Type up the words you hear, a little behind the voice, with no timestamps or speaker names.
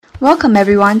Welcome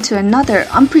everyone to another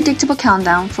unpredictable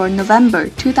countdown for November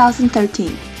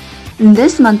 2013. In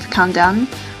this month's countdown,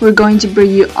 we're going to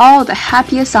bring you all the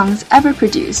happiest songs ever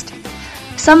produced.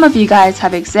 Some of you guys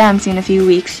have exams in a few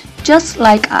weeks, just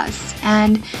like us,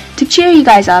 and to cheer you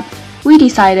guys up, we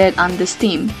decided on this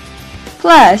theme.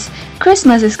 Plus,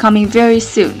 Christmas is coming very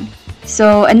soon,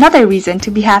 so another reason to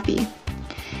be happy.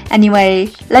 Anyway,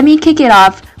 let me kick it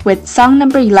off with song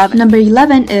number 11. Number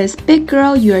 11 is Big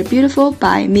Girl, You Are Beautiful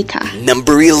by Mika.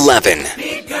 Number 11.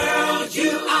 Big girl,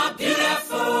 you are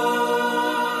beautiful.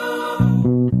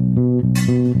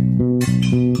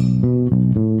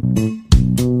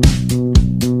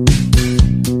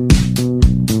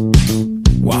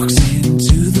 Walks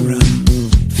into the room,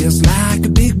 feels like a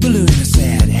big balloon. I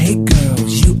said, hey girl,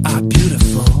 you are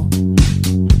beautiful.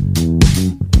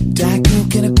 Diet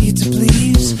Coke and a pizza,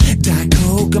 please. Diet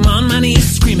Coke, I'm on my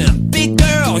knees screaming, big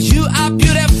girl, you are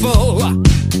beautiful.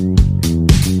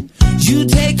 You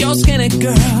take your skinny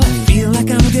girl, I feel like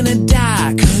I'm gonna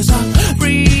die. Cause a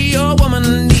real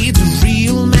woman needs a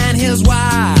real man, here's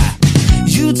why.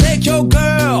 You take your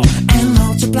girl and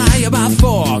multiply her by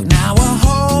 4. Now a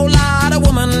whole lot of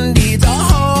woman needs a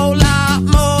whole lot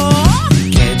more.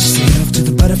 Get yourself to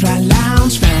the butterfly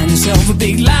lounge, find yourself a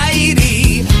big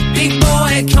lady. Big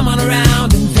boy, come on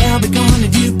around and they'll be gonna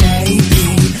do, baby.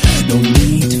 No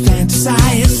need to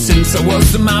fantasize, since I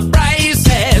was in my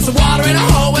braces. Water in a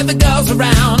hole with the girls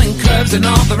around and curves in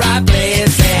all the right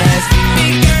places.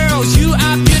 Big girls, you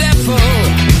are beautiful.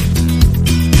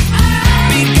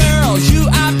 Big girls, you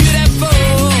are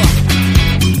beautiful.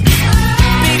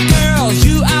 Big girls,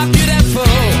 you are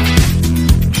beautiful.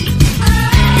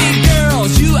 Big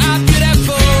girls, you are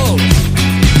beautiful.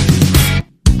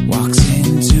 Walks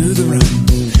into the room,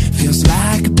 feels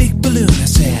like a big balloon. I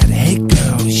said, hey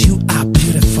girl, you are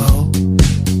beautiful.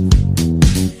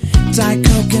 Diet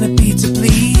Coke and a pizza,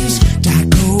 please.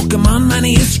 Diet Coke, I'm on my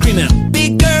knees screaming,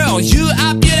 big girl, you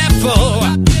are beautiful.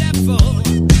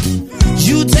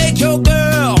 You take your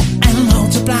girl and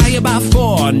multiply it by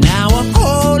 4. Now a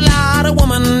whole lot of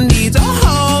woman needs a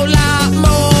whole lot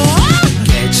more.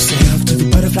 Get yourself to the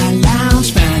butterfly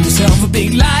lounge, find yourself a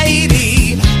big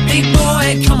lady. Big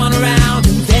boy, come on around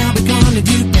and they'll be gonna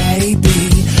do,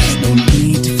 baby. No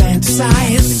need to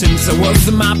fantasize, since I was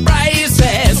in my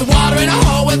braces. Water in a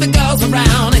hole with the girls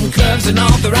around and curves in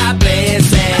all the right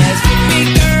places.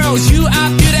 Big girls, you are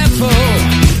beautiful.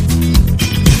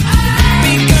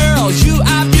 Big girls, you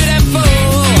are beautiful.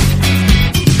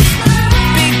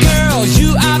 Big girls,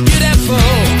 you are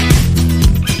beautiful.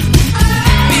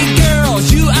 Big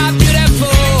girls, you are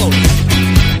beautiful.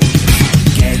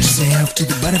 Get yourself to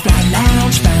the butterfly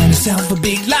lounge, find yourself a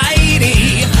big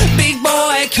lady. Big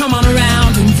boy, come on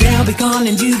around and they'll be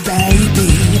calling you,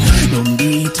 baby. No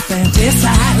need to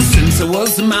fantasize, since I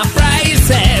was in my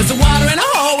braces. Water in a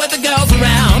hole with the girls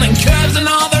around and curves in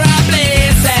all the right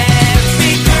places.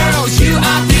 Big girls, you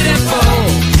are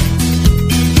beautiful.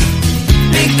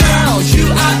 Big girls, you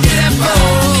are beautiful.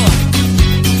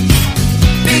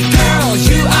 Big girls,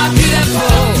 you are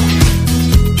beautiful.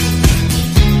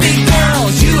 Big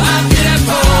girls, you are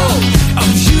beautiful.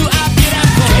 Oh, you are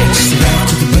beautiful. Get yourself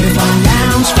to the butterfly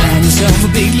lounge, find yourself a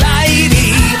big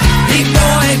lady. Big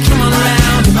boy, come on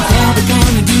around and they'll be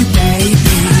gonna do,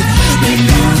 baby.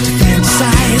 No need to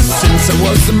fantasize, since I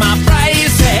was in my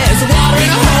braces. Water in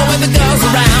a hole with the girls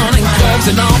around and curves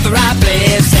in all the right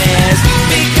places.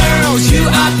 Big girls, you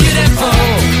are beautiful.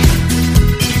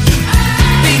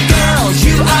 Big girls,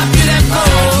 you are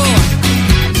beautiful.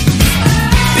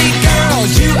 Big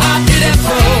girls, you are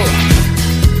beautiful.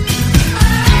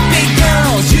 Big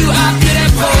girls, you are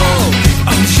beautiful.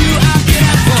 Oh, you are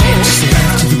beautiful. Get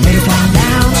yourself to the butterfly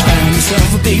lounge, find yourself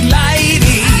a big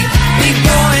lady. Big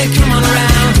boy, come on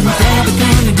around and they'll be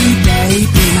gonna do,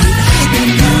 baby. No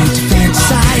need to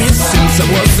fantasize, since I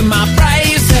was in my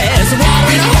braces. Water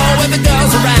in a hole with the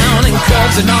girls around and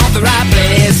curves in all the right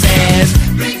places.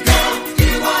 Big girl,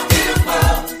 you are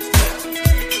beautiful.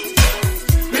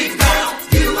 Big girl,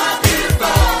 you are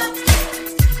beautiful.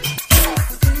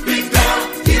 Big girl,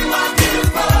 you are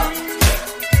beautiful.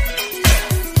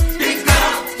 Big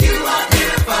girl, you are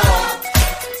beautiful.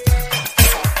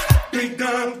 Big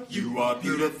girl, you are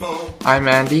beautiful. I'm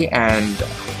Andy, and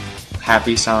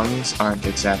happy songs aren't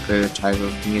exactly the type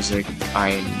of music I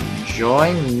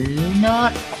enjoy.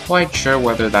 Not quite sure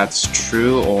whether that's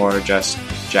true or just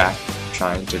Jack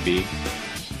trying to be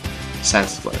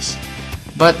senseless.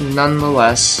 But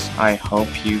nonetheless, I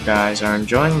hope you guys are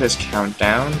enjoying this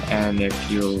countdown, and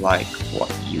if you like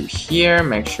what you hear,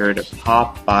 make sure to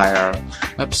pop by our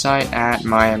website at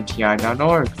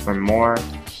mymti.org for more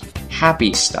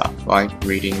happy stuff, like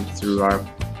reading through our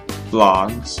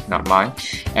vlogs, not mine,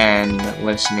 and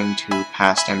listening to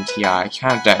past MTI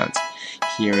countdowns.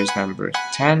 Here is number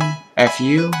 10,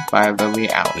 FU by Lily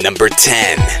Allen. Number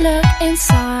 10.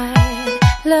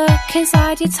 Look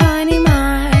inside your tiny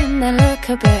mind, then look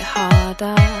a bit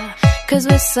harder. 'Cause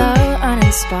we're so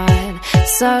uninspired,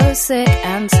 so sick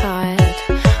and tired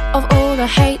of all the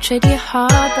hatred you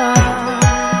harbor.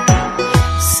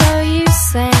 So you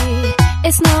say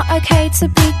it's not okay to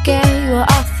be gay, well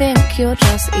I think you're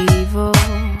just evil.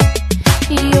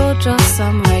 You're just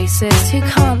some racist who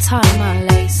can't tie my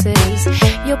laces.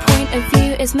 Your point of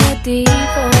view is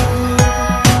medieval.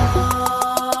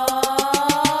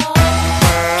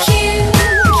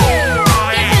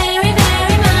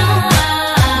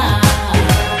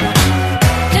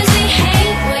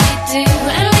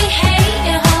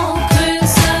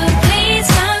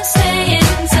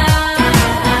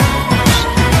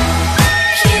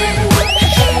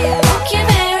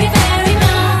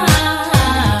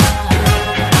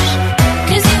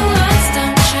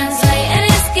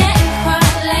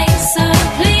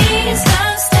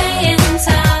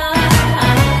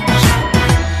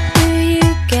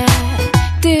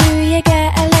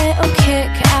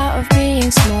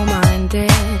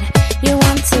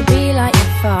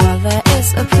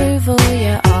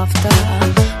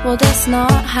 Well, that's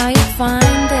not how you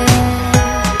find it.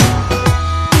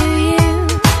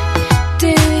 Do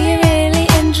you really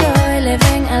enjoy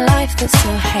living a life that's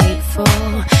so hateful?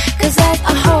 'Cause there's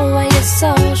a hole where your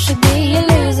soul should be. You're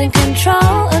losing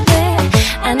control of it,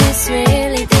 and it's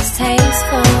really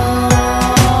distasteful.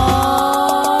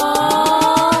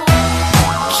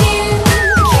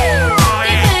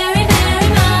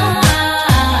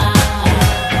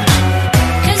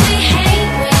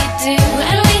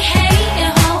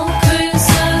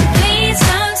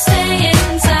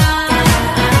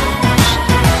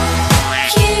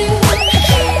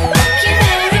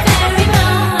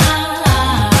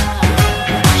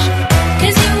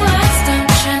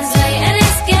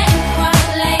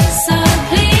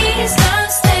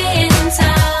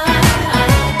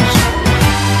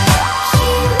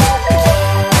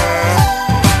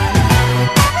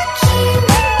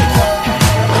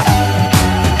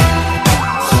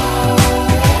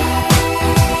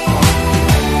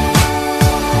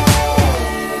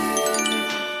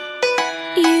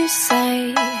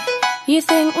 You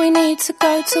think we need to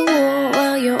go to war?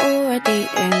 Well, you're already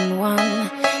in one.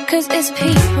 'Cause it's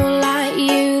people like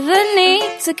you that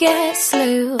need to get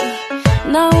slew.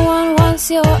 No one wants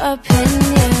your opinion.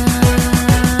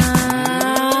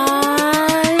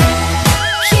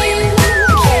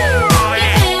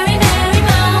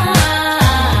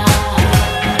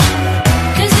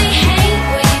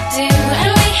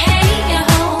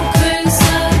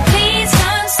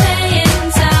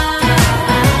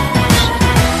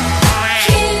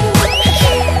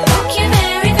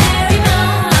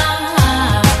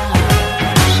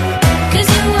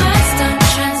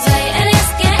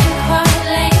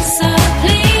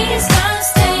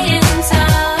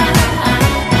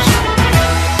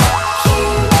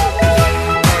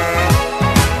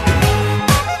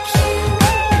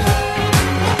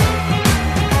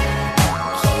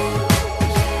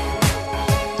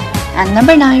 At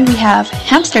number 9, we have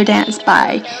Hamster Dance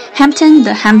by Hampton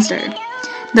the Hamster.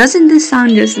 Doesn't this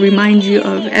song just remind you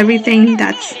of everything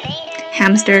that's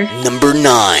hamster? Number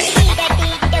 9.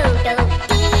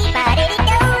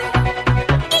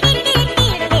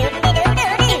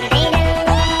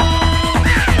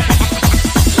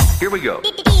 Here we go.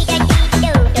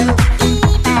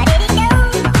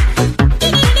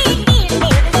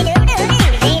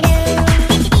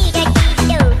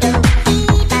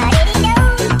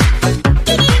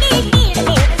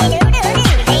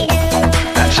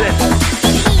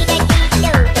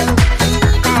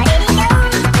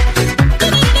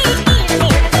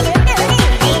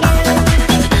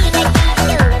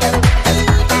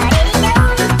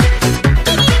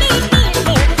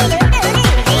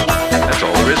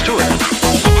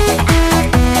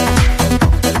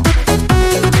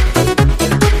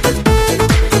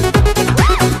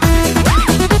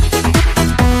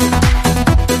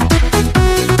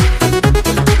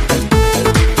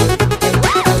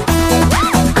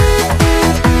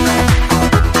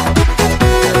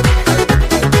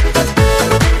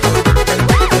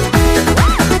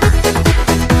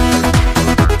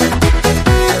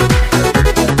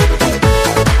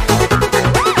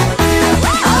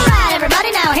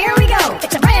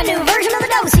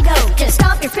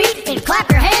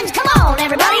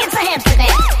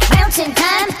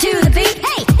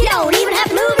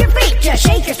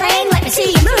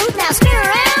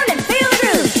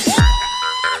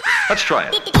 Let's try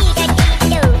it.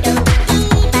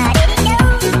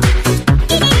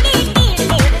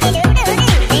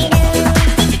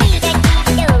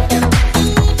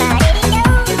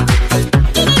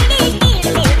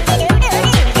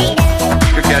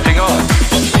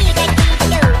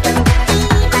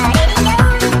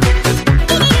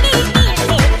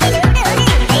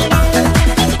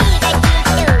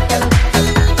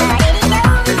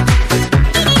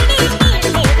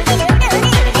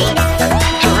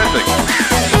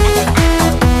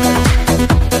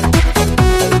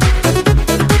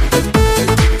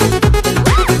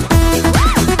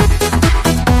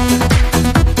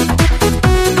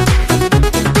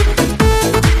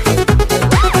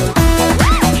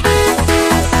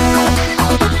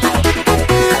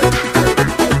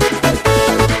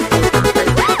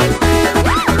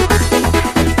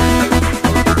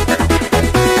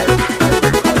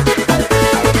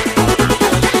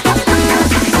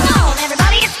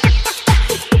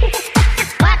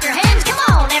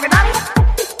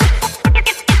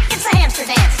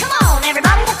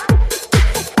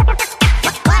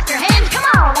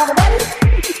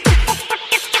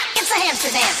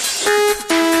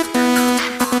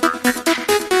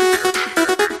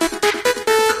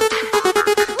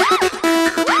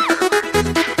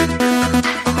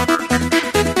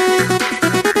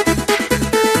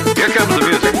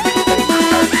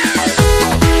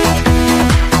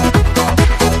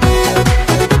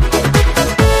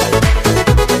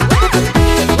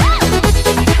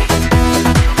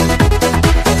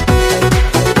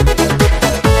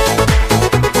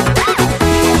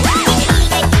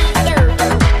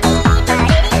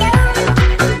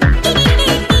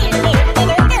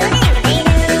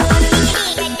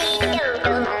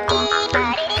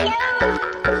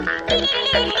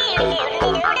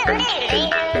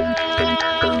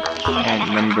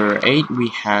 8, we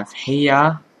have Hey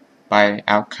Ya by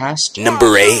Outkast.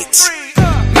 Number 8.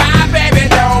 My baby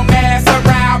don't mess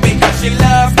around because she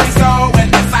loves me so,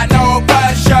 and this I know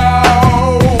for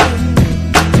sure.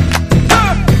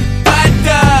 But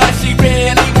does she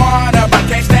really wanna, but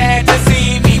can't stand to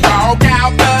see me walk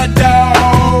out the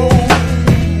door?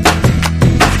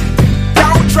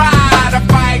 Don't try to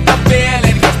fight the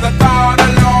feeling, cause the thought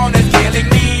alone is killing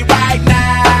me right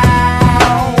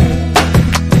now.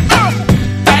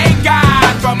 Thank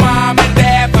God for mom and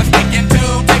dad for sticking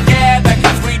two together,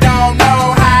 cause we don't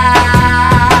know how.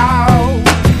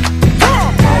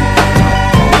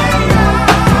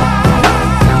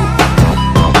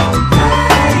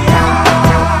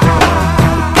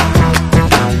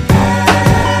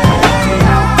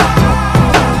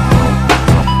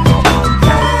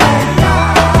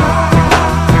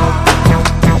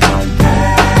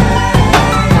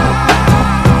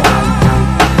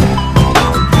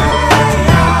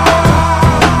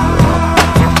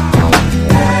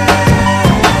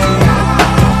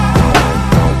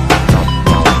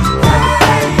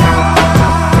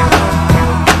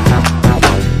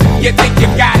 You think you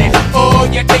got it, oh,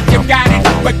 you think you got it,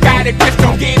 but got it, just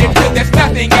don't get it till there's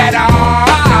nothing at all.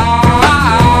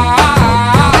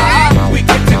 We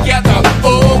get together,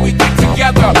 oh, we get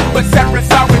together, but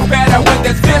separate's always better when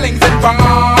there's feelings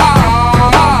involved.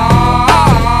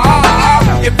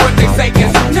 If what they say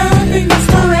is nothing is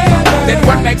forever, then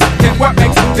what makes it, then what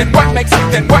makes it, then what makes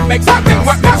it, then what makes it, then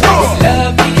what makes it?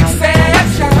 Love the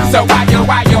exception. So why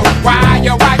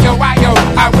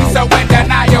are we so in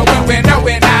denial when we know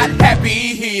we're not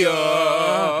happy here?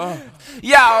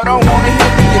 Y'all don't wanna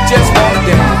hear me, you just wanna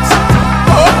dance.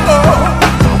 Oh, oh.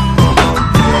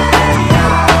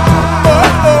 Oh,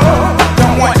 oh.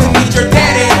 Don't want to meet your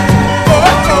daddy. Oh,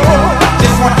 oh.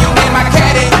 Just want you in my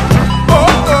caddy. Oh,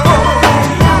 oh.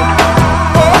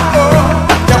 Oh, oh.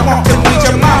 Don't want to meet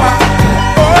your mama.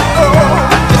 Oh, oh.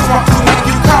 Just want to make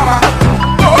you calmer.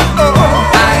 Oh, oh.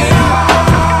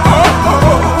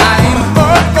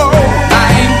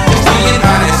 Just being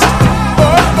honest.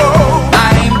 Oh, oh.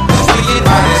 I'm just being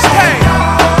honest. Hey,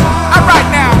 alright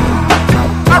now,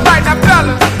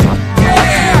 fellas.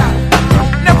 Yeah.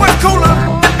 Now what's cooler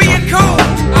than being cool?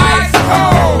 Ice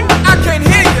cold. I can't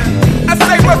hear you. I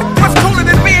say what's cooler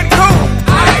than being cool?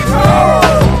 Ice cold.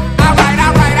 Alright.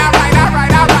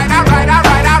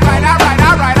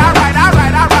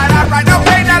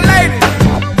 Okay, now ladies.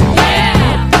 Yeah.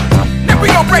 Now we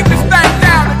gon' break this thing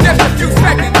down in just a few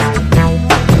seconds.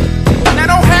 Now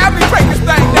don't have me break this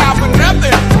thing down for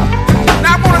nothing.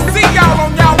 Now I wanna see y'all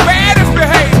on y'all baddest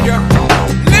behavior.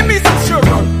 Lend me some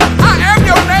sugar. I am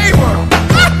your neighbor.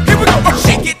 Here we go.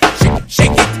 Shake it, shake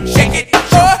it, shake it,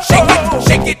 shake it,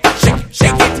 shake it,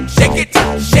 shake it, shake it,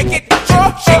 shake it,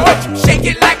 shake it, shake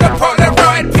it like a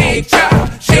Polaroid picture.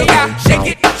 Shake it, shake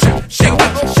it, shake it, shake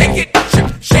it,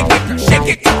 shake it, shake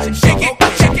it, shake it,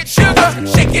 shake it, sugar.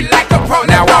 Shake it like a Polaroid picture.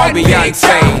 Now all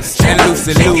Beyonce's and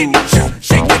Lucy Lou's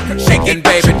and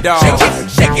Baby Doll,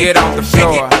 get on the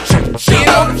floor. Shake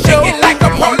it like a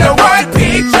Polaroid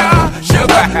picture.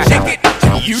 Sugar, shake it,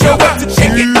 you know what to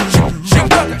shake it.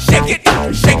 Sugar, shake it,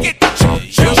 shake it,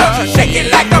 sugar, shake it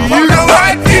like a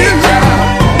Polaroid picture.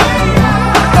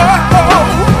 Oh, oh.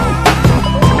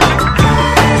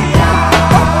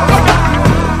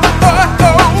 Oh,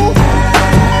 oh.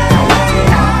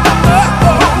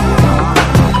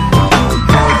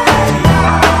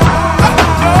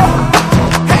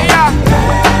 Hey,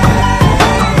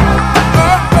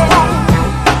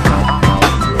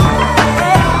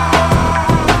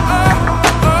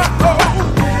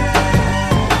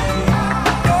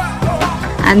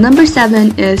 At number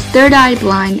 7 is Third Eye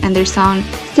Blind and their song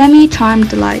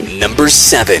Semi-Charmed Life. Number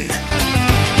 7.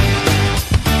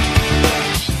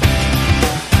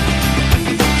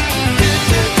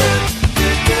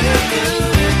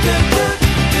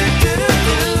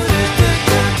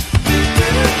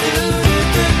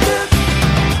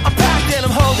 I'm packed and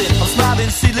I'm holding, I'm smiling,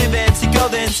 she living, she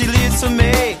golden, she lives for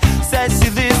me. Says she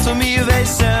lives for me,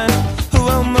 ovation, who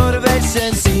won't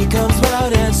motivation. She comes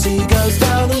round and she goes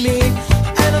down on me,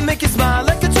 and I make you smile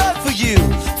like a drug for you.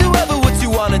 Do ever what you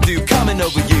wanna do, coming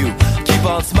over you. Keep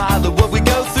on smiling what we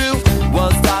go through.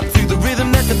 One stop to the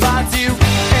rhythm that defines you,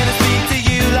 and I speak to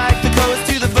you like the chorus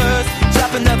to the verse.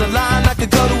 Drop another line like a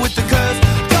coda with the curse.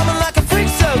 Coming like a freak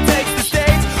show takes the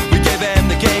stage. We gave them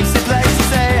the game she plays. She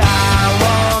say I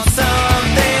want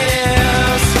something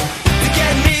else to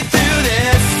get me through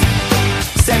this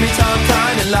semi-time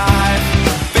kind of life.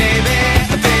 Baby,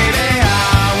 baby,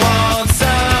 I want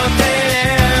something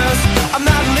else. I'm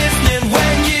not listening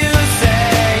when you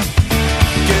say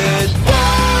goodbye.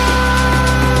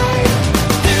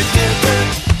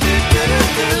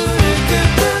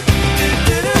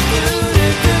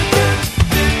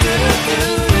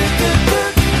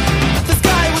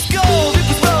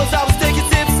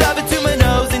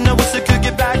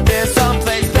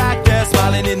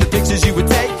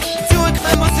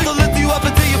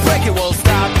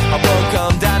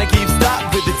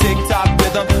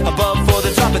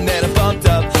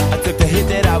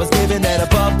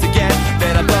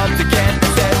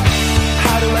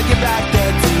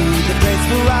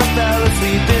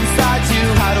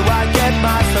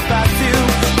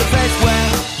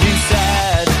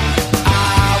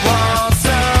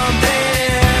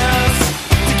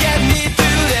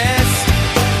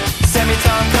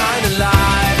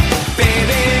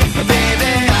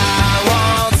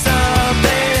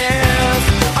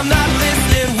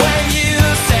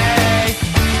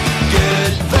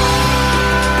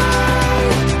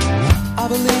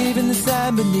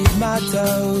 my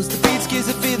toes. The beats gives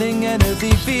a feeling, an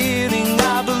earthy feeling.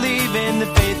 I believe in the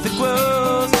faith that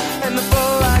grows, and the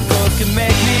full I go can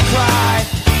make me cry.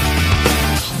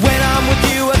 When I'm with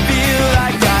you I feel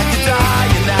like I could die,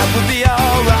 and that would be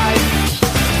alright,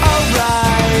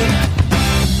 alright.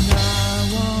 I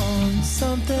want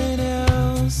something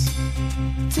else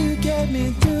to get me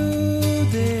through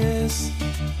this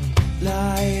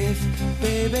life,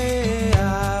 baby. I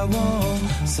want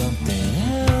something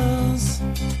else.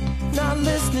 Not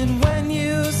listening when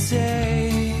you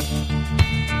say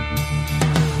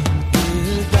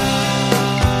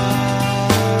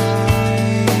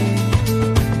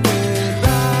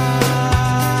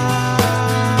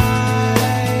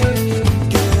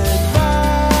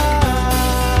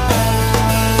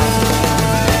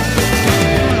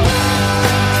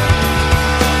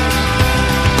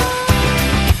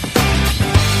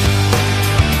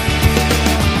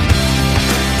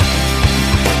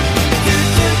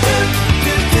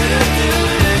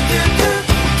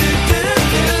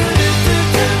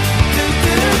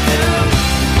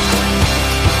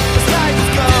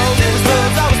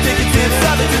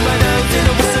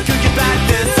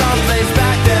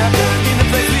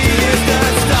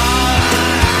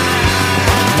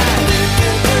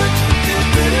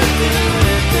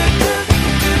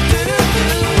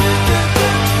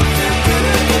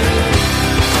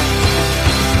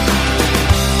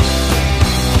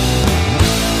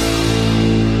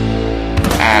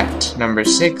Number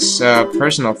 6,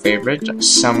 personal favorite,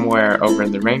 Somewhere Over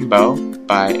the Rainbow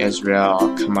by Israel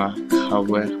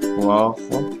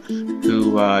Kamakawiwoho,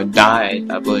 who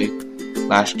died, I believe,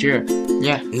 last year.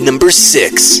 Yeah. Number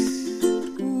 6.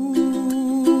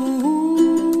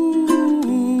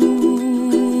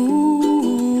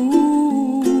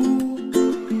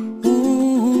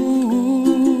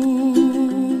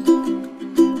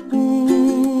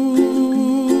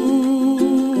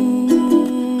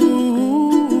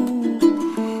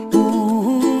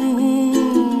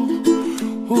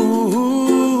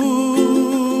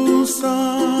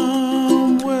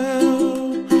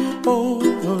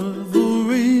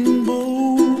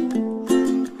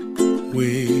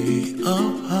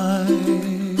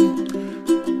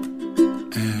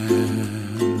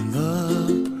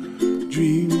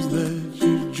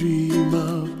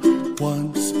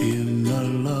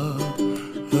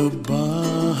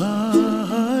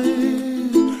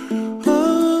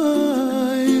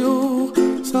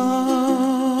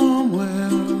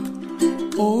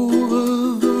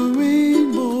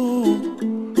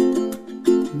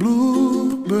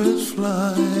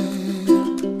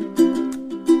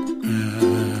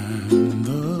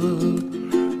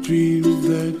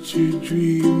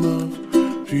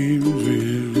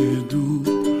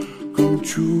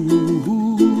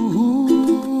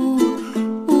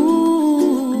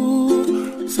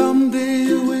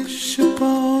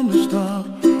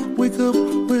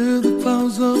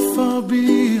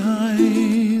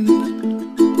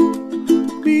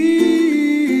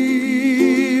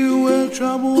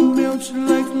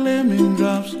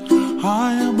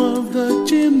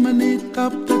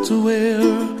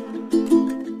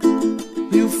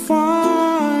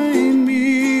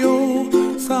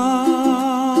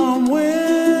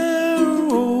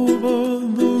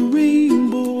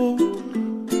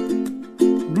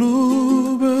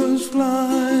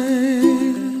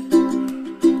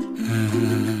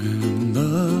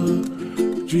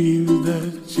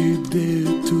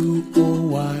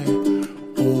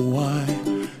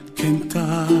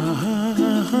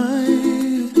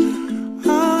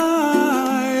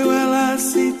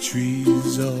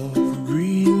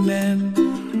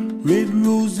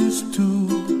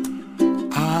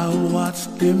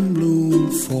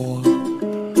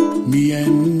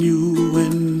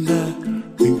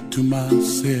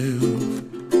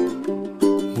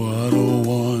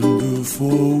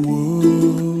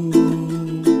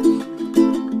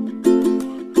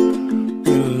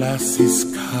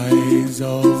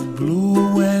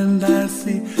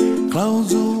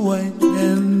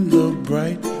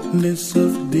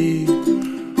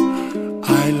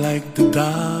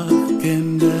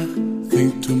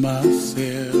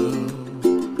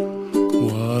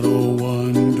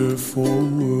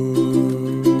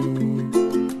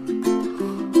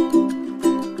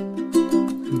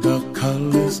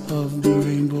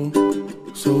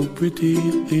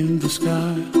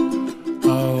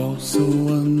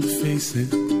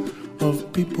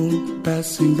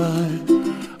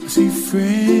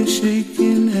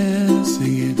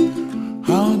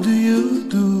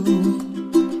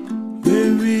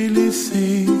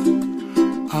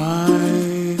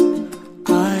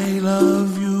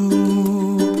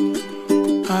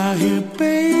 I hear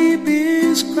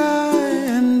babies cry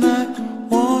and I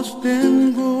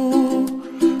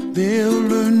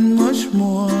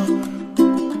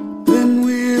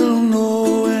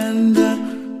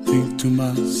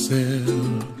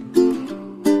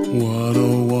What a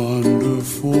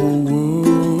wonderful world.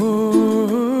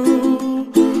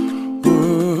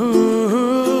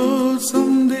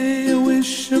 Someday I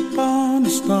wish upon a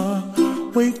star.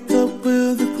 Wake up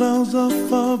where the clouds are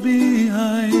far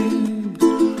behind.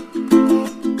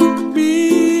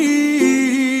 Be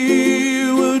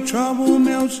where trouble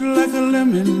melts like a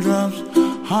lemon drops.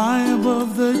 High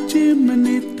above the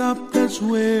chimney top, that's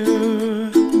where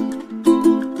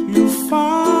you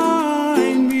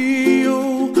find me.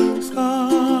 Oh,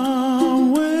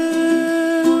 somewhere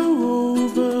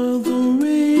over the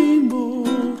rainbow,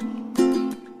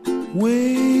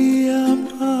 way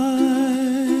up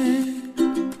high.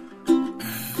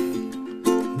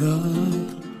 And the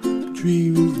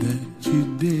dreams that you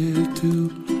dare to,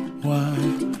 why,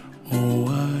 oh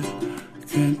why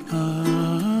can't I?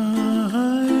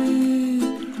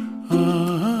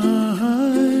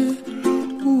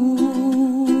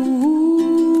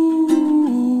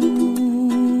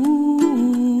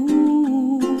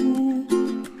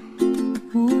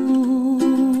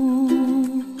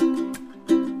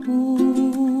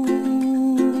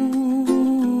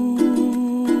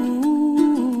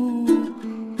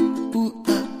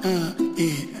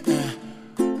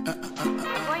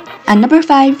 At number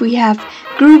 5, we have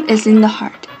Groove is in the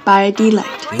Heart by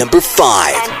Delight. Number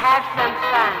 5. And have some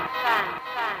fun.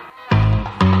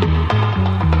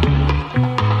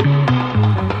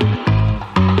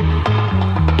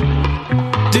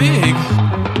 Dig.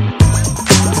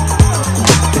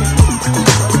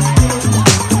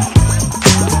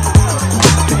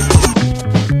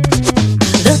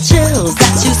 The chills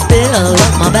that you spill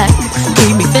up my back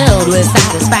keep me filled with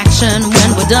satisfaction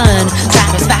when we're done.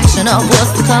 Satisfaction of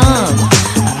what's to come.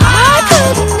 I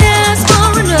couldn't ask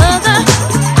for another.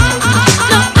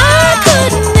 No, I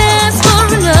couldn't ask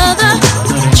for another.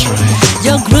 That's right.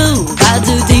 Your groove, I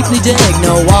do deeply dig.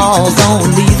 No walls,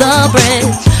 only the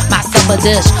bridge. My supper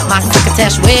dish, my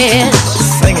succotash wish.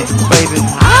 Sing it, baby.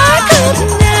 I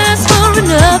couldn't ask for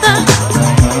another.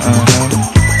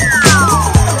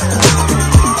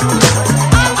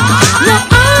 No,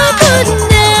 I couldn't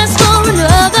ask for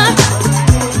another.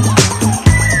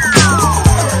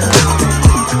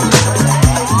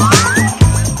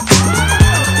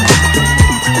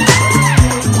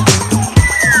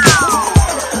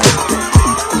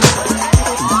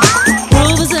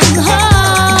 Groove is in the heart.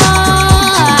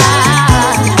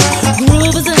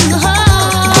 Groove is in the heart.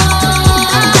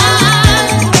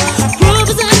 Groove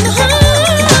is in the heart.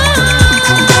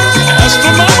 That's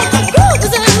the moment. Groove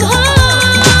is in the heart.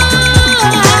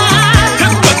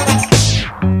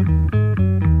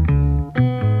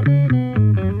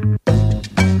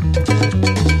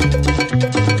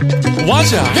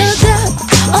 Watch out. The depth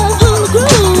of who the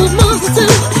groove moves us to.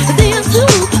 The end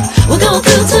hoop we're going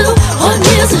through to. What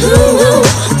is a who?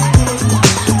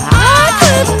 I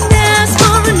couldn't ask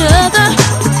for another.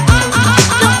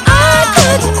 No, I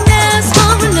couldn't ask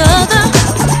for another.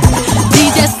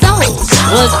 DJ Soul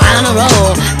was on a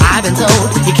roll. I've been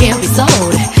told he can't be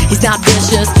sold. He's not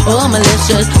vicious or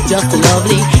malicious, just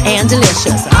lovely and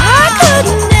delicious. I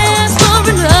couldn't ask for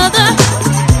another.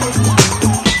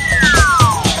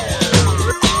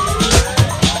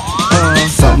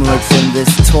 Something lurks in this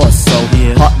torso.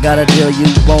 Heart got a deal you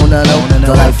wanna know.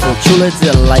 Delightful, truly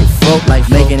delightful.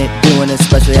 Making it, doing it,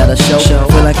 especially at a show.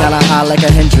 Feeling kinda high like a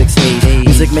Hendrix haze.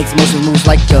 Music makes motion moves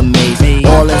like a maze.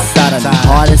 All inside of me,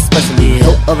 heart especially.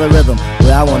 Hilt of the rhythm,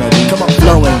 where I wanna be.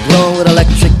 Flowing, glowing with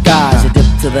electric eyes. You dip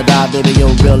to the dive, baby,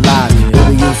 you'll realize.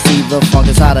 Baby, you'll see the funk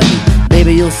inside of me.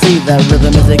 Baby, you'll see that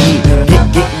rhythm is a key.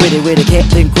 Get with it, can't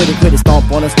think, quit it.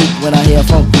 Stomp on the stoop when I hear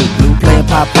funk blue. Playing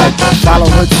pop pipe, follow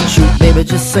her to shoot. Baby,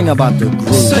 just sing about the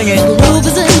groove. Sing it. Groove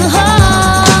is in the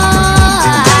heart.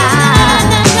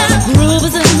 Groove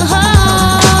is in the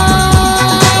heart.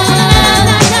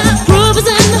 Groove is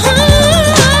in the heart.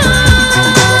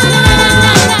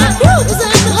 Groove is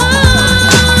in the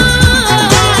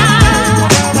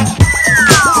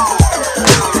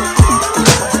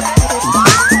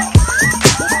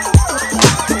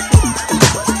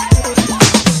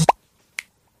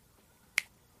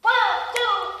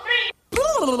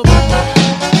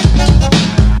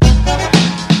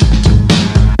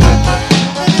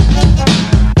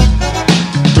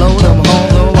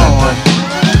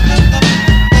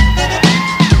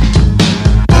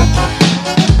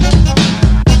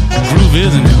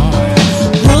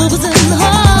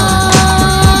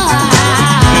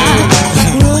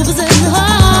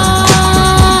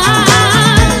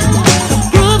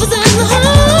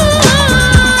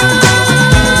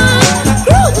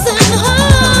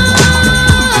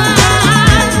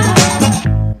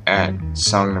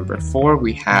 4,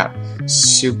 we have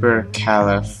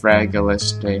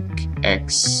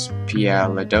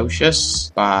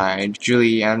Supercalifragilisticexpialidocious by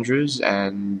Julie Andrews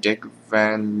and Dick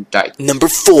Van Dyke. Number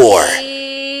 4.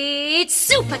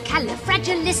 It's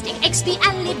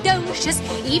supercalifragilisticexpialidocious,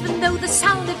 even though the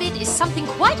sound of it is something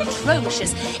quite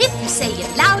atrocious. If you say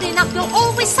it loud enough, you'll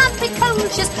always sound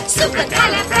precocious.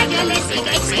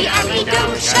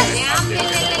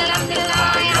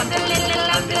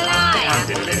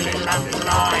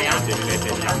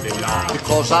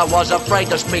 Because I was afraid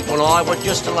to speak when I was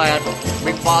just a lad.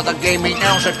 My father gave me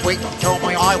nails a tweak and told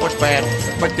me I was bad.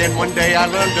 But then one day I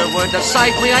learned a word that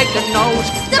saved me aching nose.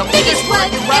 The biggest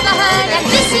word you ever heard, and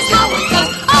this is how it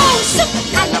goes. Oh,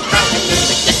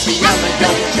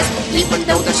 supercalifragilisticexpialidocious, even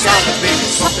though the sound of it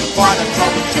is something quite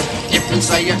atrocious. If you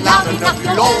say it loud enough,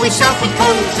 you'll always sound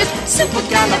precocious.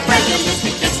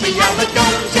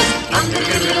 Supercalifragilisticexpialidocious.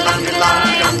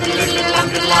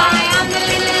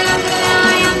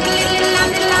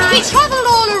 He travelled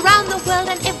all around the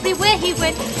world, and everywhere he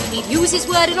went, he'd use his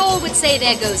word and all would say,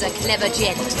 there goes a clever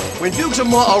gent. When Dukes and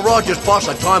Martha Rogers pass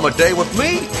a time of day with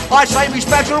me, I say me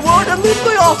special word and leave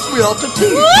me off me up to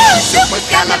tea.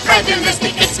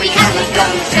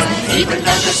 Supercalifragilisticexpialidocious, even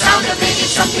though the sound of it is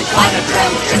something quite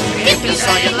atrocious. If you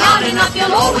say it loud enough,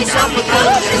 you'll always sound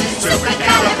precocious.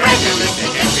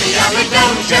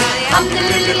 Supercalifragilisticexpialidocious.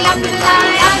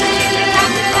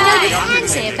 You can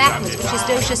say it backwards, which is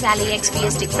docious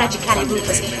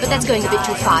aliexpiasticfragicalibufus, but that's going a bit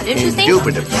too far, don't you think?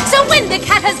 Indubitably. So when the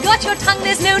cat has got your tongue,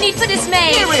 there's no need for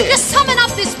dismay. Just summon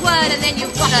up this word and then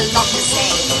you've got a lot to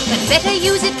say. But better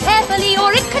use it carefully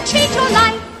or it could change your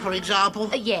life. For example?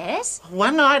 Yes?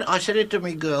 One night I said it to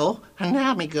me girl, and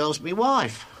now me girl's me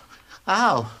wife.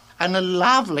 Oh, and a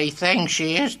lovely thing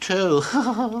she is too.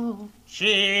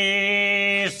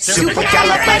 She's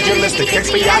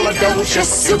Supercalifragilisticexpialidocious.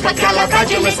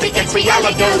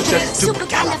 Supercalifragilisticexpialidocious.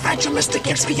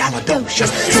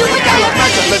 Supercalifragilisticexpialidocious.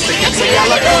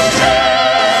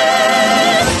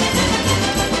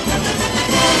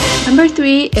 Supercalifragilisticexpialidocious. Number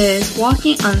 3 is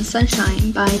Walking on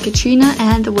Sunshine by Katrina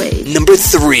and the Waves. Number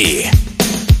 3.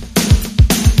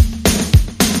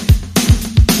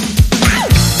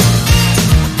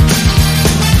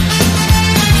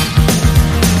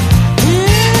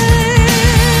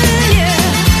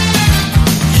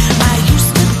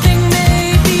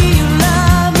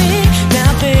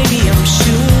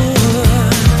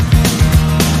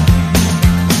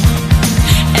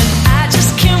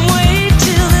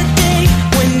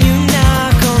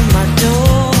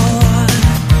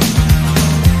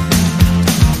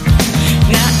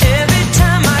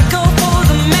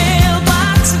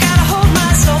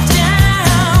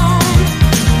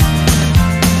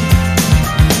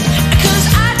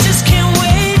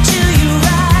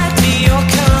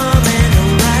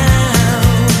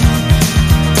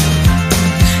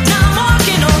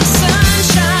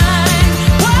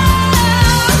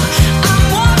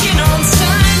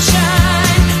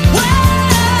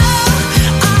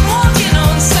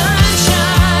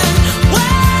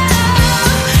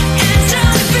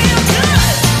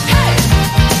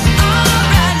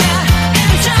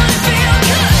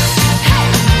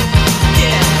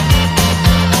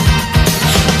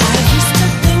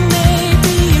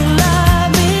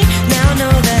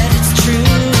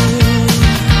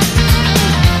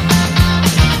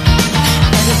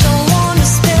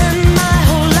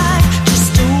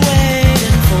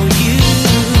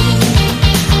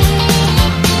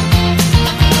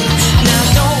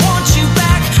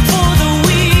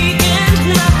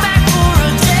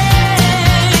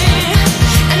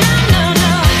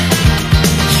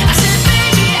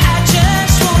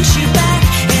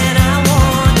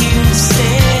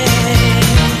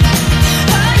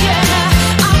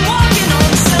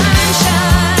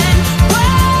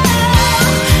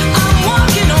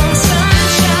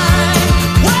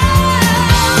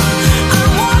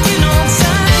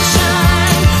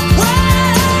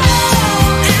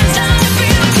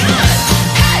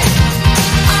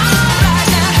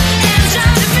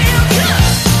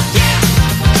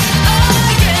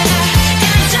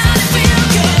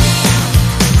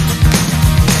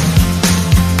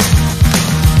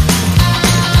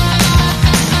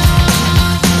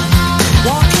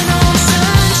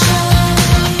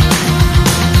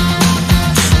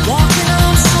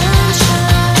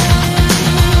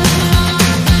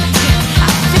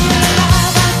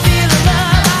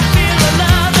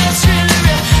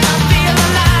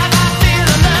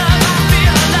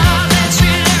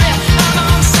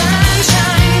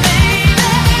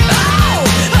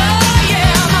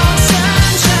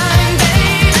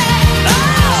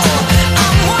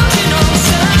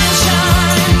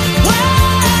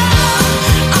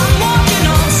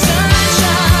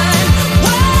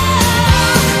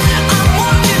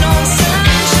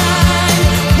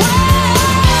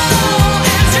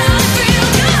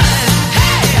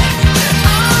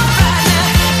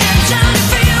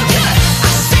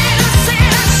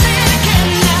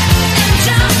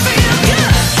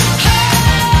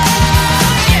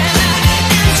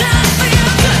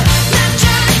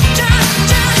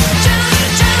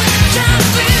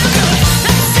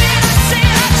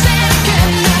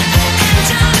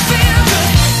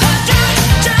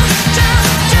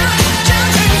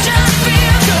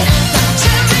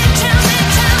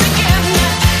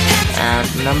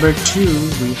 number 2,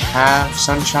 we have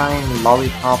Sunshine,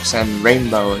 Lollipops, and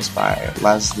Rainbows by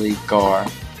Leslie Gore.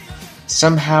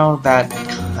 Somehow that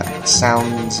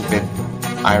sounds a bit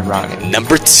ironic.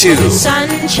 Number 2.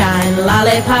 Sunshine,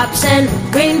 lollipops, and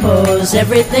rainbows.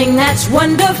 Everything that's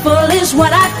wonderful is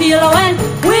what I feel when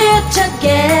we're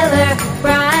together.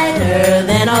 Brighter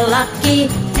than a lucky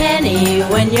penny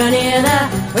when you're near. The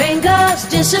rain goes,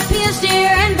 disappears, dear,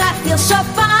 and I feel so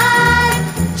fine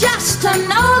just to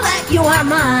know that you are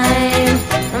mine.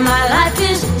 My life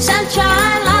is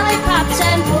sunshine, lollipops,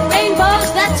 and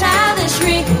rainbows. That's how this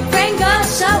refrain goes.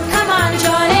 So come on,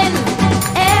 join in.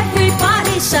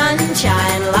 Everybody,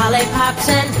 sunshine, lollipops,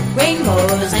 and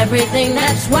rainbows. Everything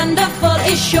that's wonderful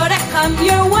is sure to come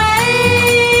your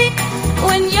way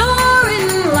when you're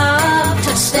in love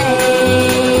to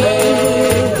stay.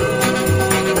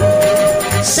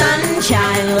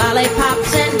 Sunshine,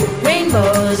 lollipops, and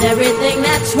rainbows. Everything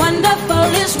that's wonderful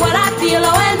is what I feel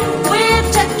when we're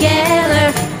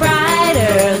together.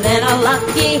 Brighter than a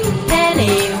lucky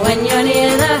penny when you're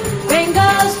near. The rain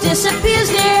goes, disappears,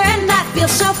 dear, and I feel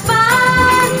so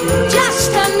fine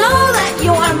just to know that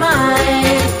you are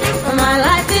mine. My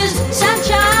life is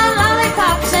sunshine,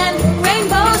 lollipops, and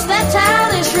rainbows. That's how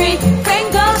this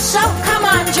refrain goes. So come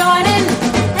on, join in.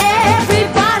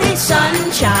 Everybody,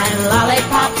 sunshine,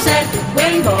 lollipops, and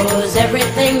rainbows.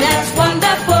 Everything that's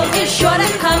wonderful is sure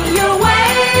to come your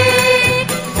way.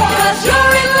 'Cause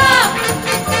you're in love,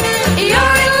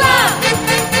 you're in love,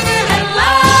 and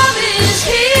love is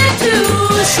here to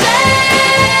stay.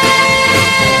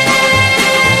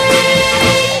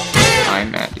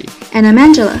 I'm Andy. And I'm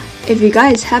Angela. If you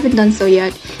guys haven't done so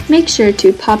yet, make sure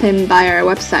to pop in by our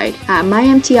website at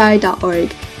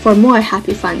mymti.org for more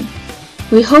happy fun.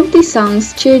 We hope these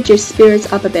songs cheered your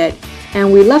spirits up a bit,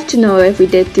 and we'd love to know if we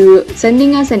did through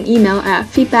sending us an email at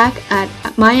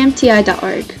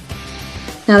feedback@mymti.org.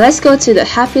 Now let's go to the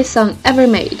happiest song ever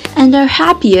made. And our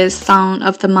happiest song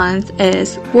of the month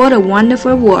is What a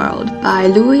Wonderful World by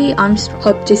Louis Armstrong.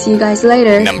 Hope to see you guys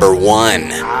later. Number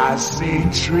 1. I see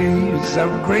trees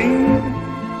of green,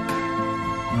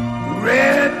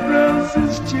 red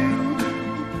roses too.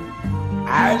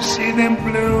 I see them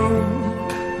bloom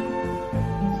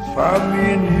for me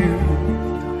and you.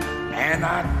 And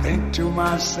I think to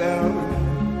myself,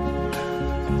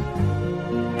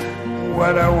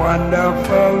 what a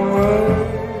wonderful world.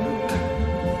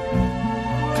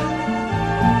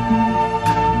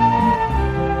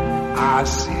 I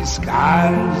see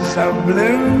skies of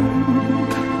blue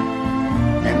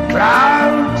and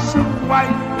clouds of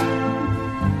white,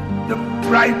 the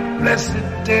bright blessed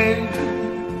day,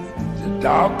 the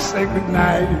dark sacred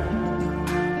night.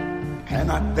 And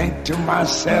I think to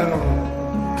myself,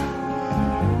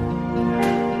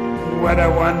 what a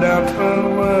wonderful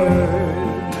world.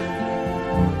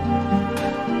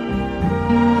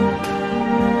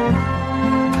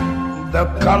 The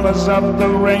colors of the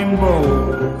rainbow,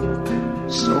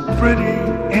 so pretty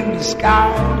in the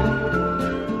sky,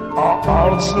 are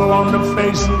also on the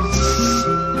faces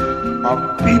of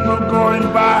people going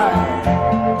by.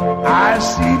 I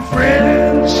see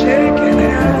friends shaking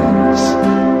hands,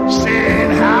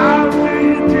 saying how do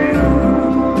you do.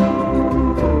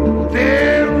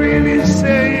 They're really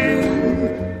saying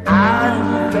I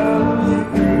love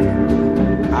you.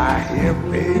 I hear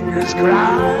babies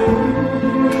cry,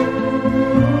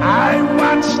 I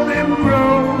watch them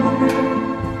grow.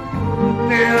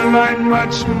 They'll learn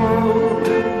much more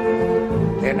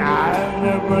than I'll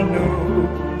ever know.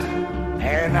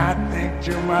 And I think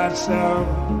to myself,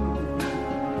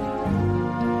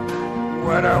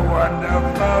 what a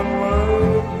wonderful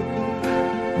world.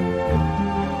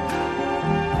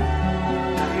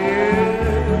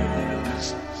 Yes,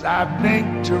 I think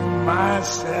to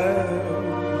myself,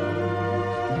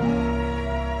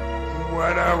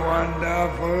 what a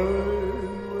wonderful